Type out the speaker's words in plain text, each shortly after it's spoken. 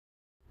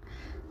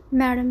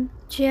Madam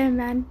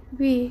Chairman,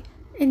 we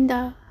in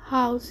the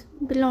House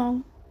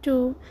belong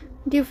to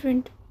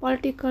different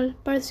political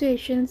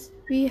persuasions.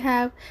 We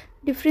have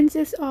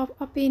differences of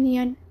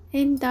opinion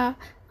in the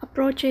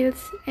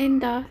approaches in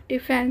the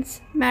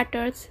defense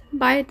matters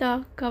by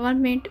the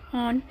government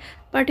on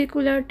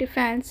particular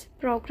defense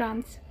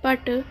programs, but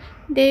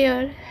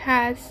there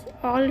has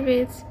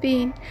always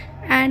been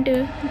and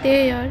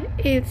there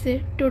is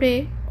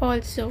today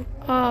also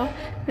a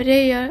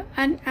rare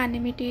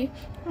unanimity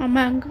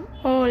among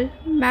all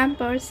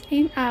members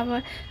in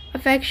our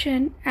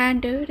affection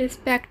and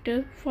respect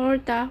for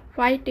the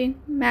fighting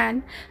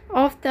men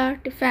of the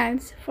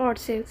defense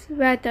forces,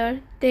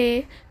 whether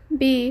they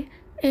be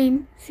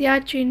in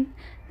Siachen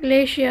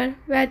Glacier,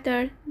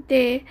 whether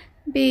they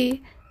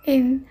be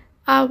in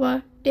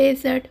our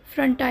desert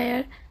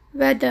frontier,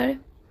 whether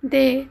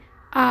they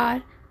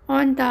are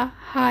on the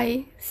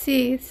high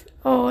seas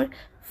or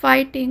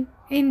fighting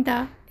in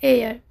the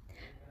air.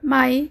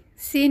 My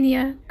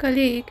senior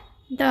colleague,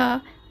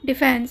 the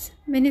Defense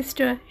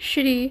Minister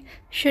Shri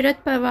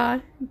Sharad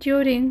Pawar,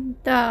 during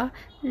the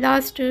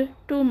last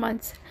 2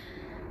 months,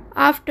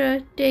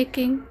 after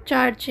taking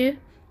charge,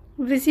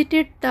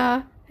 visited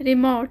the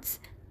remote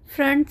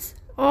fronts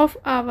of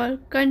our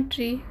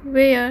country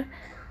where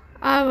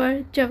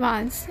our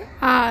Jawans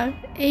are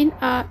in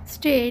a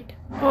state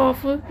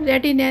of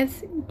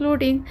readiness,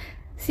 including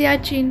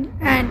Siachen,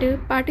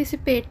 and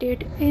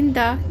participated in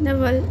the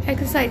naval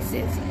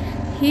exercises.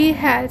 He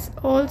has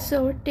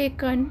also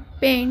taken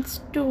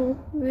pains to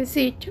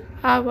visit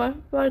our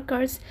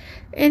workers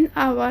in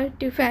our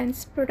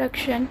defense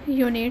production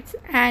units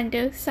and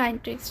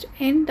scientists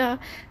in the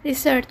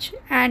research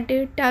and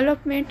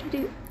development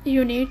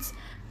units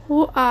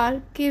who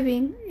are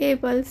giving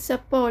able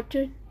support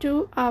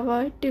to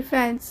our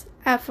defense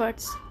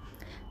efforts.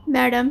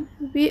 Madam,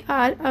 we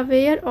are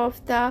aware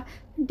of the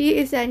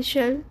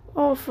de-essential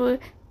of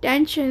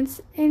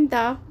tensions in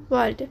the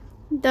world,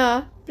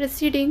 the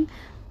preceding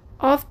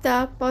of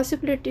the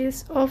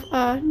possibilities of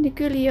a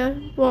nuclear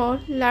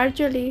war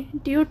largely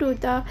due to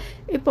the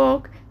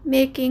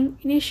epoch-making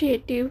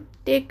initiative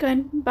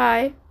taken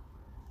by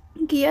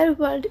gear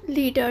world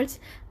leaders,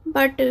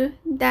 but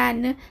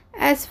then,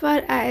 as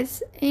far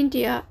as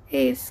India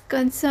is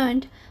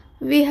concerned,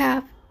 we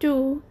have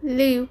to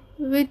live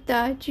with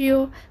the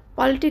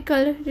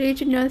geopolitical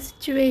regional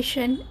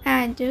situation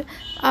and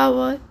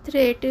our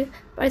threat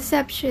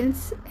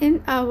perceptions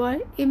in our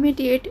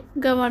immediate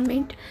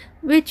government,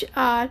 which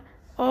are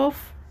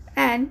of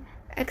an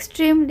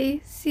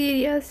extremely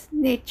serious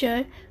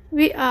nature.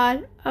 We are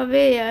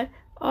aware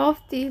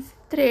of these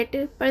threat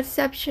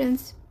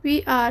perceptions.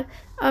 We are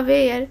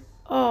aware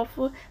of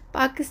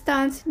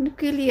Pakistan's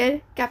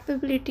nuclear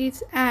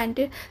capabilities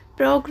and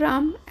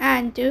program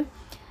and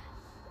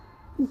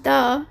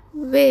the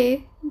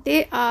way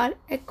they are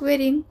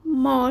acquiring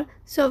more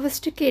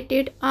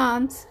sophisticated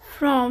arms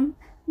from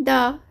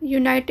the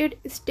United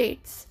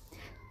States,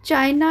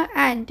 China,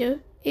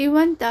 and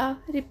even the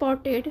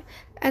reported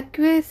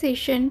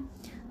acquisition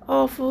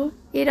of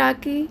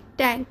Iraqi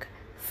tank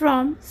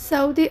from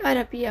Saudi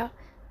Arabia.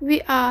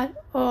 We are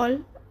all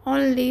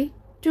only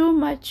too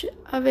much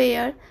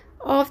aware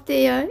of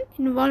their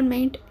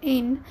involvement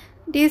in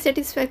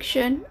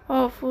dissatisfaction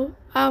of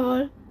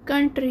our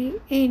country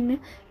in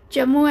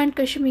Jammu and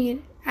Kashmir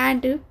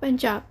and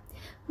Punjab.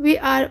 We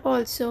are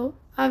also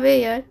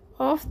aware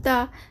of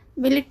the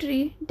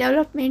military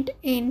development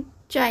in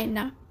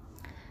China.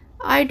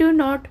 I do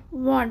not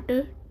want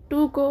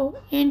to go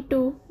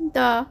into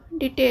the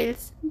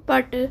details,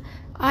 but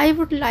I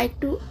would like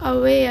to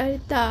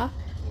aware the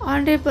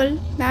honorable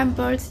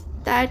members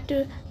that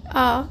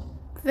a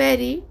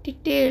very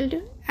detailed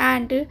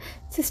and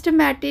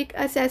systematic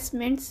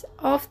assessments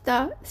of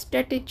the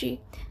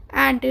strategy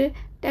and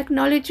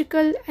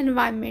technological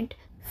environment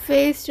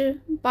faced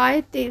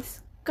by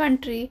this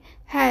country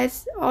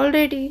has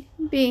already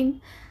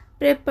been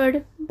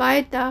prepared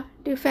by the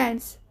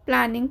defense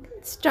planning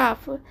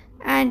staff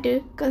and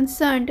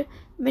concerned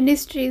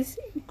ministries,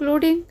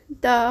 including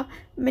the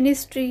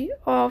Ministry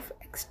of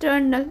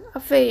External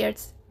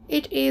Affairs.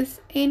 It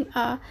is in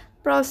a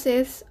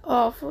process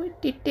of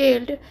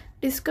detailed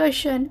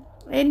discussion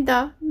in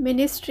the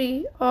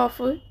Ministry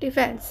of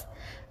Defense.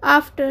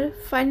 After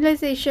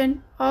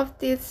finalization of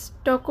this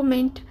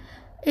document,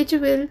 it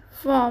will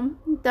form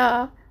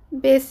the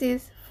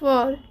basis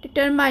for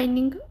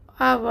determining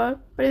our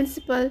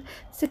principal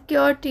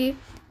security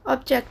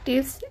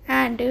objectives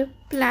and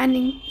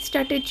planning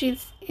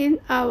strategies in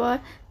our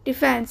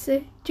defense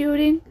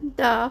during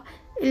the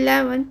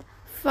 11th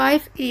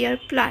 5-year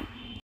plan.